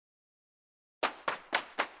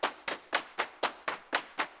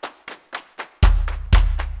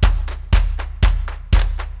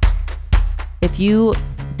if you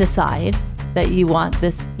decide that you want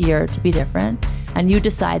this year to be different, and you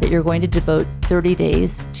decide that you're going to devote 30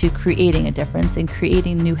 days to creating a difference and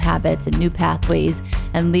creating new habits and new pathways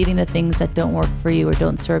and leaving the things that don't work for you or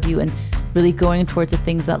don't serve you and really going towards the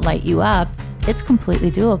things that light you up, it's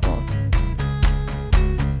completely doable.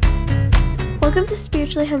 Welcome to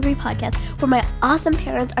Spiritually Hungry Podcast, where my awesome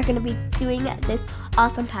parents are going to be doing this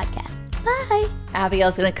awesome podcast. Bye.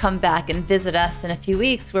 Abigail's going to come back and visit us in a few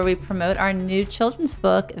weeks where we promote our new children's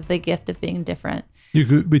book, The Gift of Being Different.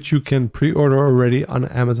 Which you can pre-order already on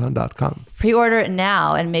Amazon.com. Pre-order it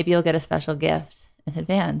now, and maybe you'll get a special gift in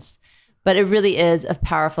advance. But it really is a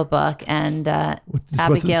powerful book. And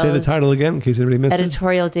Abigail's, say the title again in case anybody missed it.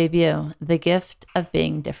 Editorial debut, The Gift of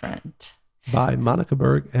Being Different. By Monica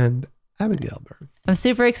Berg and Abigail Berg. I'm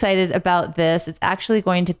super excited about this. It's actually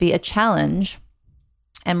going to be a challenge.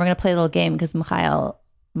 And we're going to play a little game because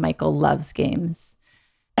Michael loves games.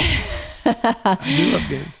 I do love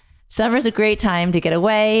games. Summer's a great time to get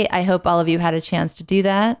away. I hope all of you had a chance to do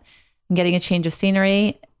that. And getting a change of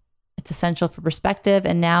scenery, it's essential for perspective.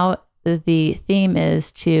 And now the theme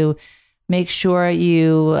is to make sure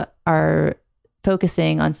you are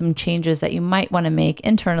focusing on some changes that you might want to make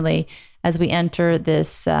internally as we enter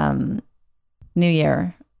this new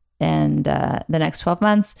year and the next 12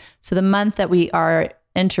 months. So the month that we are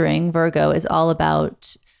entering, Virgo, is all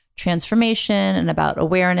about transformation and about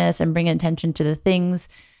awareness and bringing attention and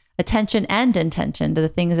intention to the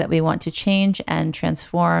things that we want to change and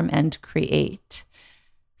transform and create.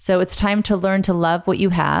 So it's time to learn to love what you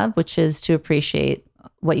have, which is to appreciate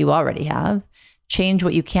what you already have, change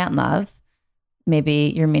what you can't love,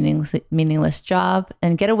 maybe your meaningless job,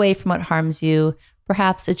 and get away from what harms you,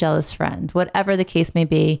 perhaps a jealous friend, whatever the case may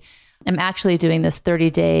be. I'm actually doing this 30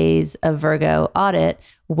 days of Virgo audit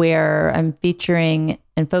where I'm featuring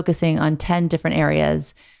and focusing on 10 different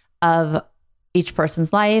areas of each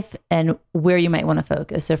person's life and where you might want to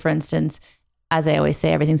focus. So for instance, as I always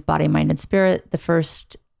say, everything's body, mind, and spirit. The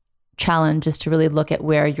first challenge is to really look at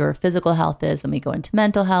where your physical health is. Then we go into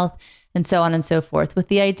mental health and so on and so forth, with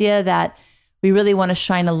the idea that we really want to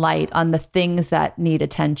shine a light on the things that need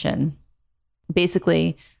attention.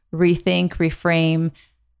 Basically, rethink, reframe,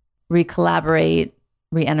 recollaborate,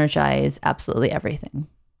 re-energize absolutely everything.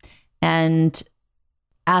 And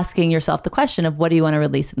asking yourself the question of what do you want to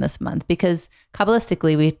release in this month? Because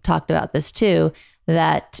Kabbalistically, we've talked about this too,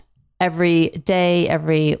 that every day,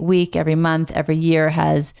 every week, every month, every year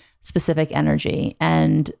has specific energy.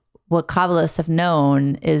 And what Kabbalists have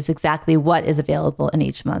known is exactly what is available in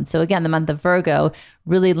each month. So again, the month of Virgo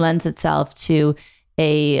really lends itself to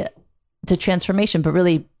transformation, but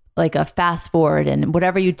really like a fast forward. And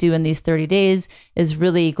whatever you do in these 30 days is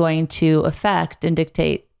really going to affect and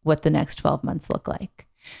dictate what the next 12 months look like.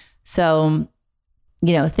 So,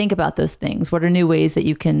 think about those things. What are new ways that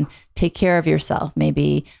you can take care of yourself?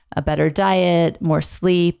 Maybe a better diet, more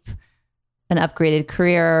sleep, an upgraded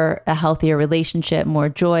career, a healthier relationship, more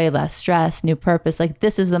joy, less stress, new purpose. Like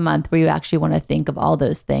this is the month where you actually want to think of all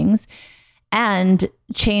those things. And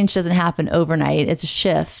change doesn't happen overnight. It's a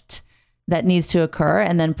shift that needs to occur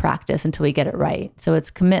and then practice until we get it right. So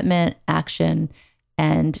it's commitment, action,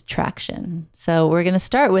 and traction. So we're going to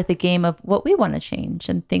start with a game of what we want to change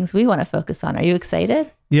and things we want to focus on. Are you excited?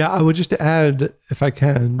 Yeah, I would just add, if I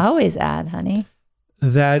can. Always add, honey.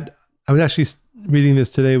 That I was actually reading this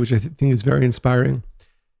today, which I think is very inspiring.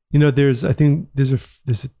 There's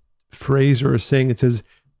a phrase or a saying, it says,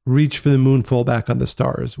 reach for the moon, fall back on the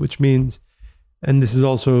stars, which means, and this is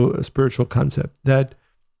also a spiritual concept, that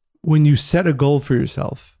when you set a goal for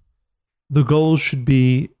yourself, the goal should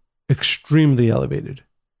be extremely elevated.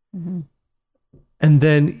 Mm-hmm. And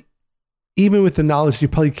then even with the knowledge, you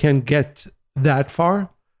probably can't get that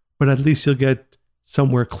far, but at least you'll get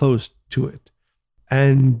somewhere close to it.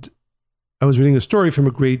 And I was reading a story from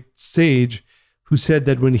a great sage who said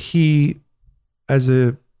that when he, as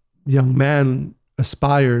a young man,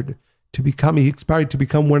 aspired to become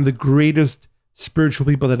one of the greatest spiritual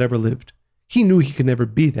people that ever lived. He knew he could never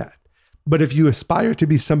be that. But if you aspire to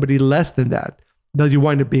be somebody less than that, then you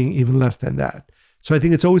wind up being even less than that. So I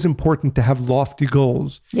think it's always important to have lofty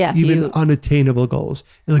goals, even unattainable goals.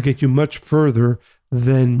 It'll get you much further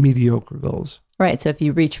than mediocre goals. Right. So if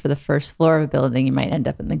you reach for the first floor of a building, you might end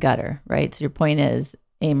up in the gutter, right? So your point is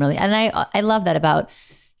aim really. And I love that about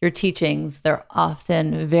your teachings. They're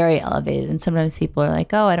often very elevated. And sometimes people are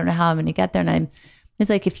like, oh, I don't know how I'm going to get there. And it's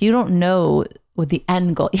like, if you don't know what the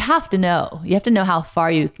end goal, you have to know how far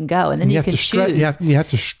you can go. And then you can choose. You have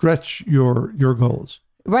to stretch your goals.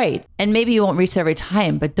 Right. And maybe you won't reach every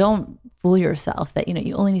time, but don't fool yourself that,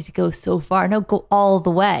 you only need to go so far. No, go all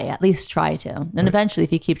the way. At least try to. And eventually,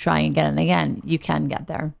 if you keep trying again and again, you can get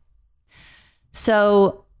there.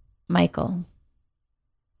 So, Michael,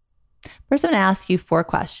 first I'm going to ask you 4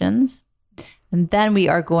 questions, and then we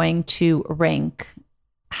are going to rank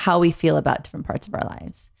how we feel about different parts of our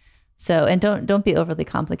lives. So, and don't be overly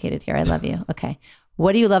complicated here. I love you. Okay.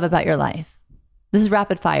 What do you love about your life? This is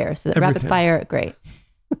rapid fire. So rapid fire, great.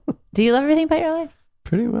 Do you love everything about your life?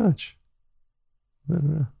 Pretty much. I don't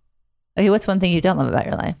know. Okay, what's one thing you don't love about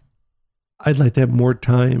your life? I'd like to have more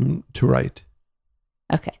time to write.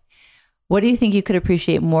 Okay. What do you think you could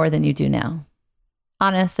appreciate more than you do now?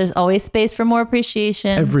 Honest, there's always space for more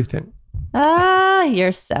appreciation. Everything.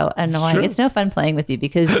 You're so annoying. It's no fun playing with you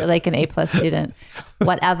because you're like an A+ student.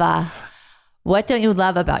 Whatever. What don't you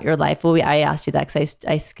love about your life? Well, I asked you that because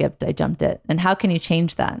I jumped it. And how can you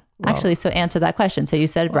change that? Well, actually, so answer that question. So you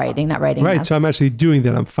said writing, not writing. Right. So I'm actually doing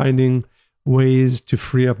that. I'm finding ways to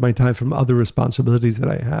free up my time from other responsibilities that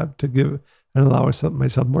I have to give and allow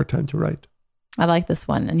myself more time to write. I like this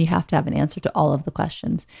one. And you have to have an answer to all of the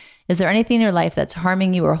questions. Is there anything in your life that's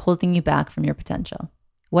harming you or holding you back from your potential?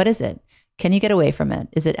 What is it? Can you get away from it?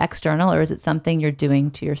 Is it external or is it something you're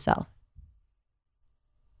doing to yourself?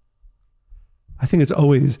 I think it's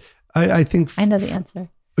always, I think. I know the answer.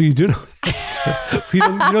 Oh, you do know the answer. you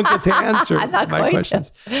don't get to answer my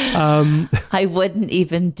questions. I wouldn't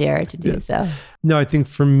even dare to do so. No, I think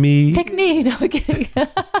for me. Pick me. No, I'm kidding.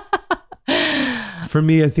 For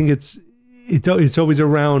me, I think it's always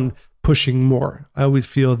around pushing more. I always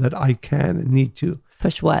feel that I can and need to.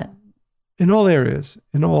 Push what? In all areas,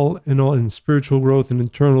 in spiritual growth and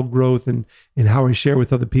internal growth and in how I share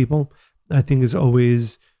with other people, I think is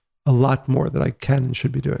always a lot more that I can and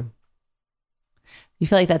should be doing. You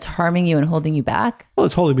feel like that's harming you and holding you back? Well,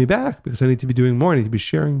 it's holding me back because I need to be doing more. I need to be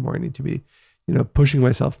sharing more. I need to be, pushing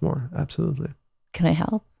myself more. Absolutely. Can I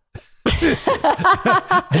help?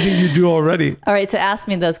 I think you do already. All right. So ask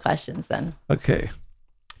me those questions then. Okay.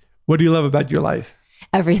 What do you love about your life?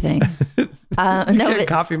 Everything. Can't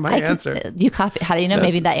copy my answer. You copy. How do you know?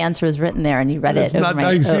 Maybe that answer was written there and you read it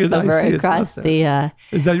across the.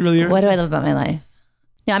 Is that really your What answer? do I love about my life?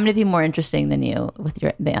 Yeah, I'm going to be more interesting than you with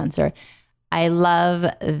the answer. I love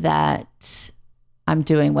that I'm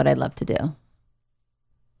doing what I love to do.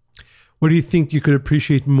 What do you think you could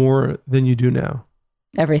appreciate more than you do now?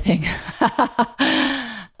 Everything.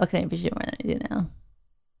 What can I appreciate more than I do now?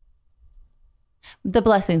 The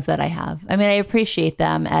blessings that I have. I mean, I appreciate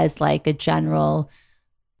them as like a general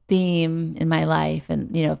theme in my life.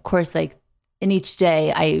 And, of course, like in each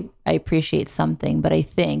day, I appreciate something, but I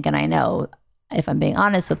think, and I know if I'm being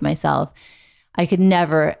honest with myself, I could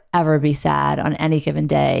never, ever be sad on any given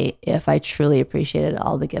day if I truly appreciated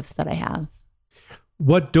all the gifts that I have.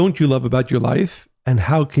 What don't you love about your life and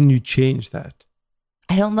how can you change that?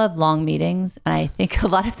 I don't love long meetings. And I think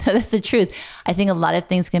that's the truth. I think a lot of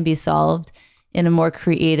things can be solved in a more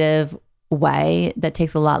creative way that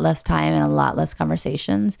takes a lot less time and a lot less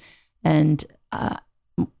conversations and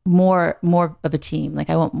more of a team. Like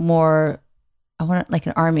I want like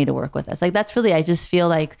an army to work with us. Like that's really, I just feel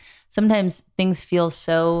like sometimes things feel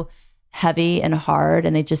so heavy and hard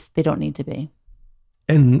and they don't need to be.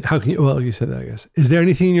 And how can you said that, I guess. Is there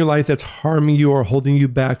anything in your life that's harming you or holding you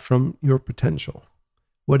back from your potential?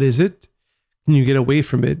 What is it? Can you get away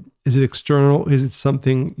from it? Is it external? Is it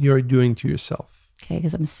something you're doing to yourself? Okay,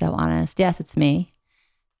 because I'm so honest. Yes, it's me.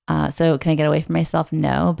 So can I get away from myself?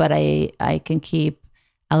 No, but I can keep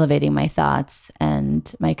elevating my thoughts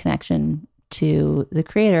and my connection to the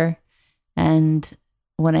creator. And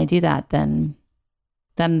when I do that, then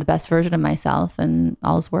I'm the best version of myself and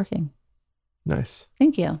all's working. Nice.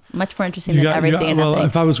 Thank you. Much more interesting than everything and nothing.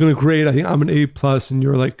 If I was going to grade, I think I'm an A+ and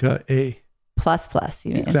you're like A. Plus,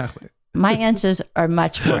 you mean. Exactly. My answers are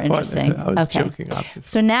much more interesting. I was joking, obviously.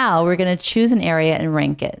 So now we're going to choose an area and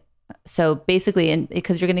rank it. So basically,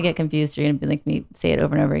 because you're going to get confused, you're going to be like me, say it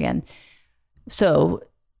over and over again. So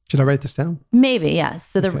should I write this down? Maybe, yes.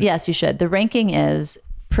 So yes, you should. The ranking is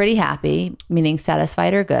pretty happy, meaning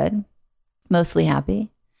satisfied or good, mostly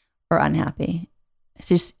happy, or unhappy. It's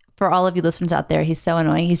just for all of you listeners out there, he's so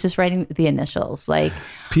annoying. He's just writing the initials. Like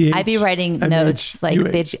PH, I'd be writing notes, like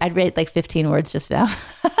I'd write like 15 words just now.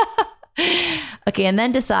 Okay, and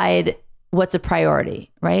then decide what's a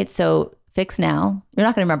priority, right? So fix now. You're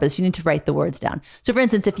not going to remember this. You need to write the words down. So for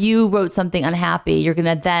instance, if you wrote something unhappy, you're going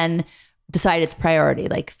to then decide its priority,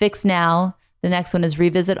 like fix now. The next one is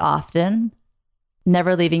revisit often,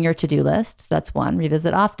 never leaving your to-do list. So that's one.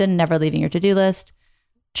 Revisit often, never leaving your to-do list.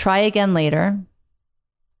 Try again later,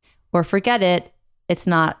 or forget it. It's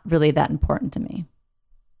not really that important to me.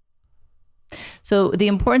 So the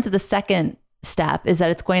importance of the second step is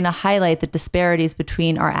that it's going to highlight the disparities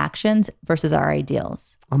between our actions versus our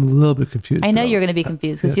ideals. I'm a little bit confused. I know you're going to be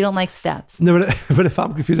confused because you don't like steps. No, but if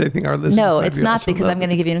I'm confused, I think our listeners. No, it's not, because I'm going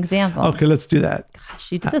to give you an example. Okay, let's do that.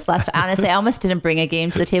 Gosh, you did this last time. Honestly, I almost didn't bring a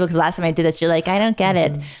game to the table because last time I did this, you're like, I don't get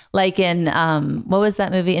it. Like in, what was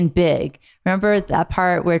that movie? In Big. Remember that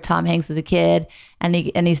part where Tom Hanks is a kid and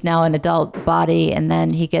he's now an adult body, and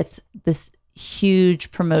then he gets this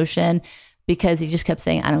huge promotion because he just kept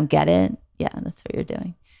saying, I don't get it. Yeah, that's what you're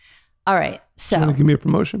doing. All right. So you want to give me a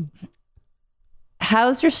promotion?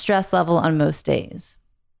 How's your stress level on most days?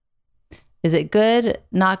 Is it good?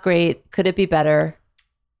 Not great? Could it be better?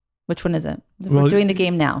 Which one is it? We're doing the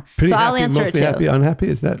game now. So I'll answer it too. Happy, unhappy,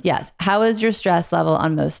 is that? Yes. How is your stress level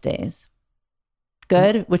on most days?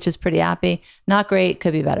 Good, which is pretty happy. Not great,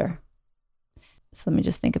 could be better. So let me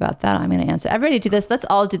just think about that. I'm going to answer. Everybody do this. Let's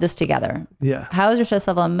all do this together. Yeah. How is your stress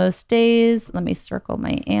level on most days? Let me circle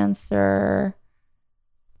my answer.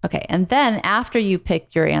 Okay. And then after you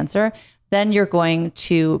pick your answer, then you're going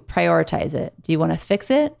to prioritize it. Do you want to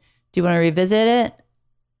fix it? Do you want to revisit it?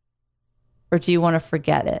 Or do you want to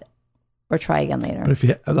forget it or try again later? But if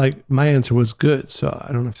you like, my answer was good, so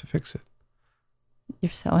I don't have to fix it. You're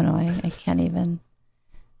so annoying. I can't even.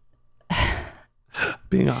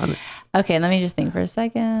 Being honest. Okay, let me just think for a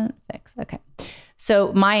second. Fix. Okay.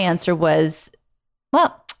 So my answer was,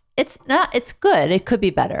 well, it's good. It could be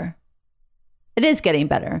better. It is getting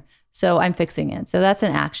better. So I'm fixing it. So that's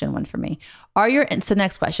an action one for me. So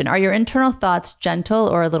next question. Are your internal thoughts gentle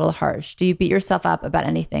or a little harsh? Do you beat yourself up about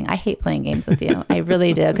anything? I hate playing games with you. I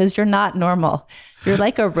really do, because you're not normal. You're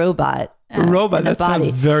like a robot. A robot? That sounds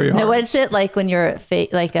very harsh. No, what is it like when you're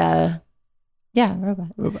like a... Yeah, robot.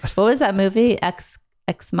 What was that movie? Ex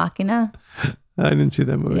Machina? I didn't see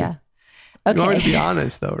that movie. Yeah. Okay. You want to be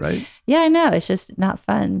honest, though, right? Yeah, I know. It's just not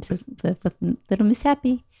fun to live with little Miss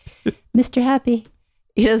Happy, Mr. Happy.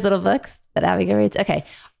 You know those little books that Abigail reads? Okay.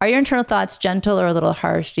 Are your internal thoughts gentle or a little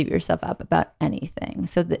harsh to beat yourself up about anything?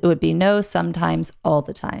 So it would be no, sometimes, all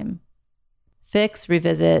the time. Fix,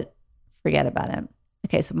 revisit, forget about it.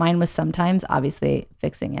 Okay, so mine was sometimes, obviously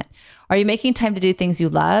fixing it. Are you making time to do things you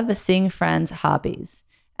love, seeing friends, hobbies?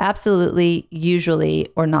 Absolutely, usually,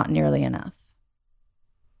 or not nearly enough.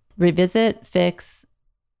 Revisit, fix,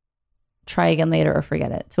 try again later, or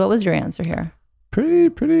forget it. So what was your answer here?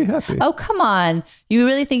 Pretty happy. Oh, come on. You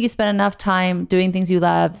really think you spend enough time doing things you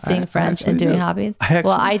love, seeing friends, and doing hobbies?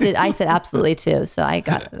 I did. I said absolutely too. So I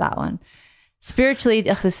got that one. Spiritually,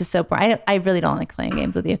 this is so boring. I really don't like playing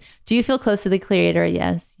games with you. Do you feel close to the Creator?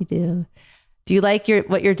 Yes, you do. Do you like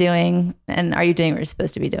what you're doing? And are you doing what you're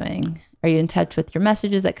supposed to be doing? Are you in touch with your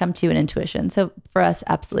messages that come to you and intuition? So for us,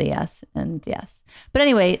 absolutely yes and yes. But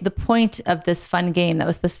anyway, the point of this fun game that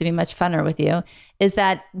was supposed to be much funner with you is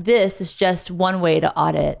that this is just one way to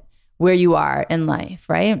audit where you are in life,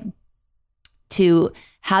 right? To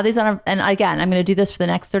have these on, and again, I'm going to do this for the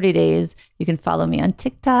next 30 days. You can follow me on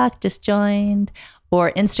TikTok, just joined,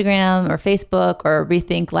 or Instagram or Facebook or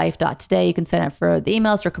rethinklife.today. You can sign up for the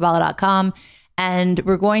emails for Kabbalah.com. And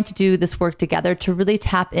we're going to do this work together to really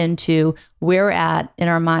tap into where we're at in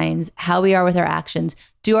our minds, how we are with our actions.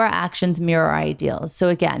 Do our actions mirror our ideals? So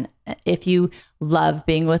again, if you love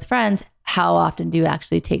being with friends, how often do you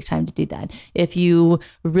actually take time to do that? If you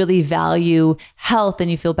really value health and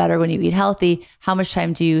you feel better when you eat healthy, how much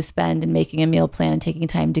time do you spend in making a meal plan and taking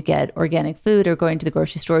time to get organic food or going to the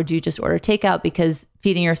grocery store? Do you just order takeout because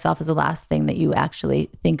feeding yourself is the last thing that you actually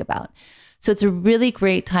think about? So it's a really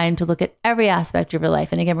great time to look at every aspect of your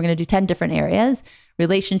life. And again, we're going to do 10 different areas: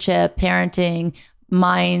 relationship, parenting,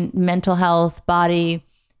 mind, mental health, body,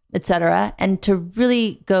 etc. And to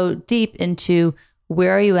really go deep into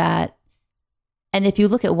where are you at? And if you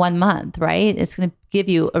look at 1 month, right, it's going to give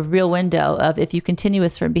you a real window of, if you continue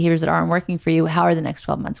with certain behaviors that aren't working for you, how are the next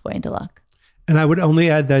 12 months going to look? And I would only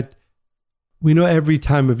add that we know every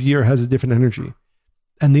time of year has a different energy.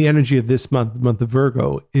 And the energy of this month, the month of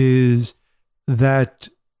Virgo, is that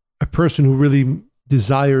a person who really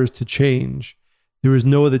desires to change, there is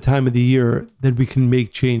no other time of the year that we can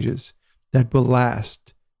make changes that will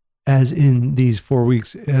last as in these 4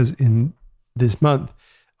 weeks, as in this month.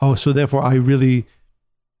 Oh, so therefore I really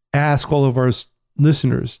ask all of our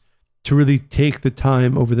listeners to really take the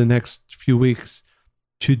time over the next few weeks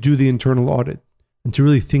to do the internal audit and to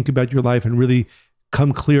really think about your life and really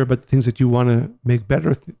come clear about the things that you want to make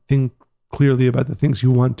better, think clearly about the things you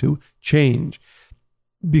want to change,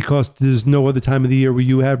 because there's no other time of the year where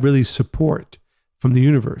you have really support from the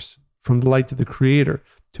universe, from the light to the Creator,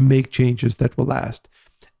 to make changes that will last.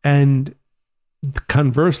 And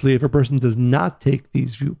conversely, if a person does not take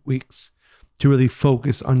these few weeks to really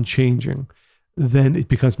focus on changing, then it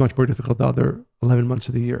becomes much more difficult the other 11 months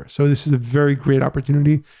of the year. So this is a very great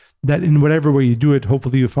opportunity that in whatever way you do it,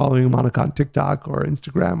 hopefully you're following Monica on TikTok or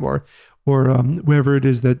Instagram or wherever it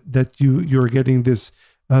is that you're getting this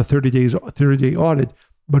 30-day audit.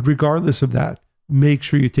 But regardless of that, make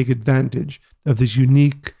sure you take advantage of this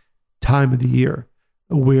unique time of the year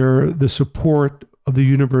where the support of the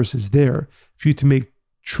universe is there for you to make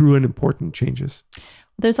true and important changes.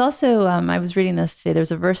 There's also, I was reading this today,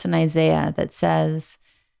 there's a verse in Isaiah that says,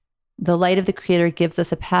 the light of the Creator gives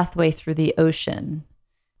us a pathway through the ocean.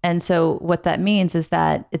 And so what that means is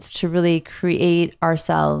that it's to really create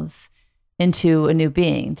ourselves into a new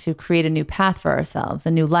being, to create a new path for ourselves,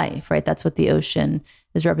 a new life, right? That's what the ocean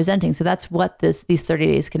is representing. So that's what these 30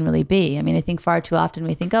 days can really be. I mean, I think far too often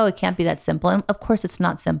we think, oh, it can't be that simple. And of course it's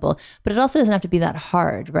not simple, but it also doesn't have to be that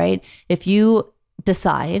hard, right? If you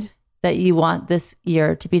decide that you want this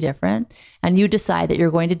year to be different and you decide that you're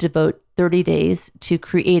going to devote 30 days to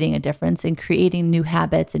creating a difference and creating new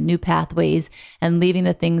habits and new pathways and leaving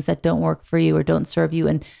the things that don't work for you or don't serve you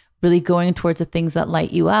and really going towards the things that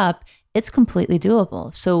light you up, it's completely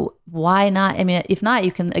doable. So why not? I mean, if not,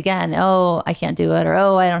 you can, again, oh, I can't do it, or,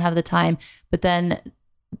 oh, I don't have the time. But then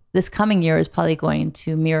this coming year is probably going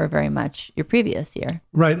to mirror very much your previous year.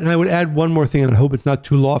 Right. And I would add one more thing, and I hope it's not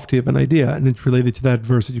too lofty of an idea. And it's related to that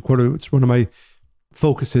verse that you quoted. It's one of my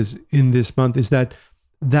focuses in this month is that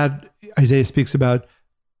Isaiah speaks about,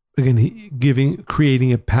 again,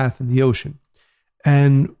 creating a path in the ocean.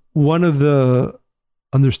 And one of the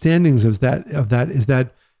understandings of that is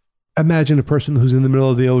that imagine a person who's in the middle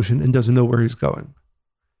of the ocean and doesn't know where he's going.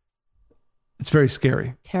 It's very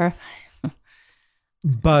scary. Terrifying.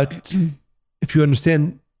 But if you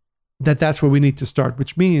understand that that's where we need to start,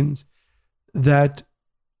 which means that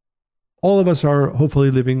all of us are hopefully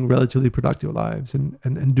living relatively productive lives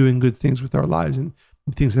and doing good things with our lives and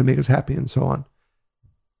things that make us happy and so on.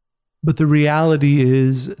 But the reality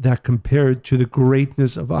is that compared to the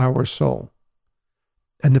greatness of our soul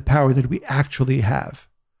and the power that we actually have,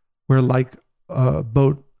 we're like a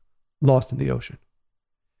boat lost in the ocean.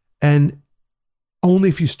 And only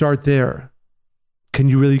if you start there can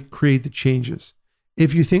you really create the changes.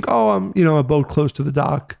 If you think, oh, I'm, a boat close to the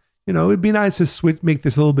dock, it'd be nice to make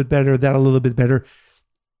this a little bit better, that a little bit better,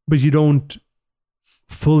 but you don't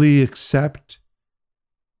fully accept.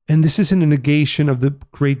 And this isn't a negation of the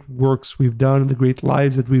great works we've done and the great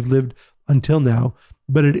lives that we've lived until now,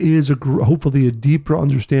 but it is hopefully a deeper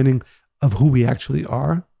understanding of who we actually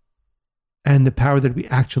are and the power that we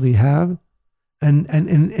actually have. And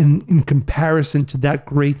in comparison to that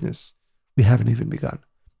greatness, we haven't even begun.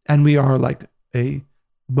 And we are like a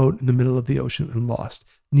boat in the middle of the ocean and lost,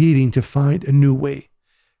 needing to find a new way.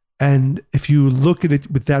 And if you look at it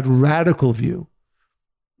with that radical view,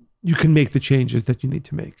 you can make the changes that you need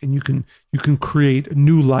to make. And you can create a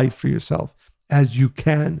new life for yourself as you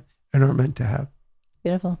can and are meant to have.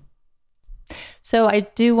 Beautiful. So I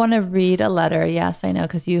do want to read a letter. Yes, I know,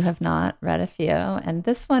 because you have not read a few. And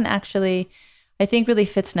this one actually, I think, really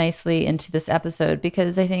fits nicely into this episode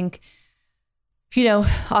because I think,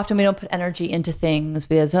 often we don't put energy into things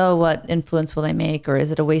because, oh, what influence will I make? Or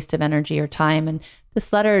is it a waste of energy or time? And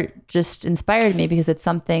this letter just inspired me because it's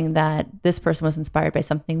something that this person was inspired by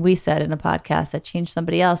something we said in a podcast that changed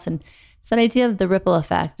somebody else. And it's that idea of the ripple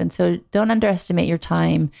effect. And so don't underestimate your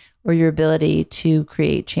time or your ability to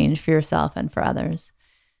create change for yourself and for others.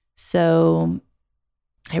 So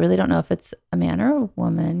I really don't know if it's a man or a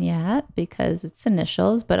woman yet because it's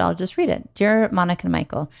initials, but I'll just read it. Dear Monica and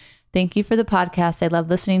Michael, thank you for the podcast. I love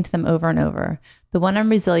listening to them over and over. The one on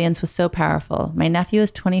resilience was so powerful. My nephew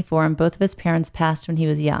is 24 and both of his parents passed when he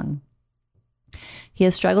was young. He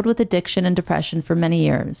has struggled with addiction and depression for many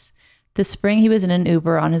years. This spring, he was in an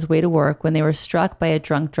Uber on his way to work when they were struck by a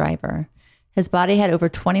drunk driver. His body had over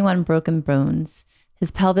 21 broken bones.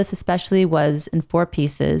 His pelvis especially was in 4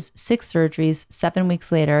 pieces, 6 surgeries. 7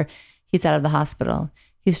 weeks later, he's out of the hospital.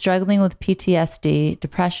 He's struggling with PTSD,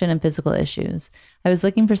 depression, and physical issues. I was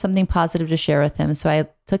looking for something positive to share with him, so I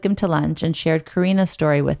took him to lunch and shared Karina's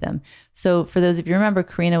story with him. So for those of you who remember,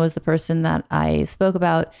 Karina was the person that I spoke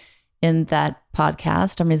about in that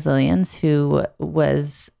podcast on resilience, who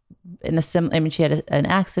was in she had an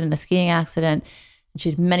accident, a skiing accident, and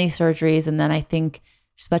she had many surgeries, and then I think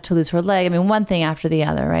she's about to lose her leg. One thing after the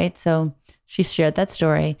other, right? So she shared that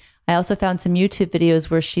story. I also found some YouTube videos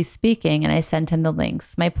where she's speaking and I sent him the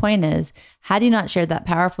links. My point is, had you not shared that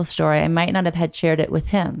powerful story, I might not have had shared it with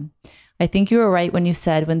him. I think you were right when you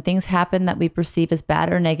said when things happen that we perceive as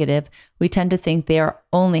bad or negative, we tend to think they are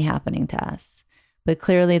only happening to us. But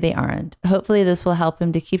clearly they aren't. Hopefully this will help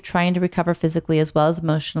him to keep trying to recover physically as well as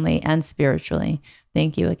emotionally and spiritually.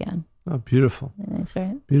 Thank you again. Oh, beautiful. That's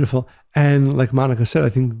right. Beautiful. And like Monica said, I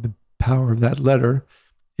think the power of that letter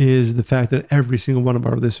is the fact that every single one of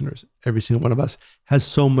our listeners, every single one of us has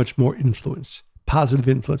so much more influence, positive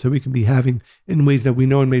influence that we can be having in ways that we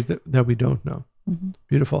know and ways that we don't know. Mm-hmm.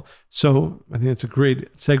 Beautiful. So I think it's a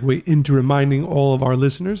great segue into reminding all of our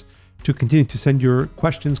listeners to continue to send your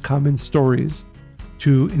questions, comments, stories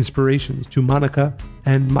to inspirations to Monica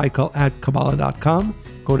and Michael at Kabbalah.com.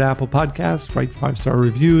 Go to Apple Podcasts, write 5-star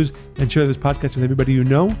reviews, and share this podcast with everybody you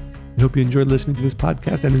know. We hope you enjoyed listening to this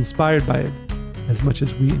podcast and inspired by it as much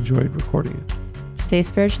as we enjoyed recording it. Stay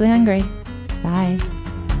spiritually hungry. Bye.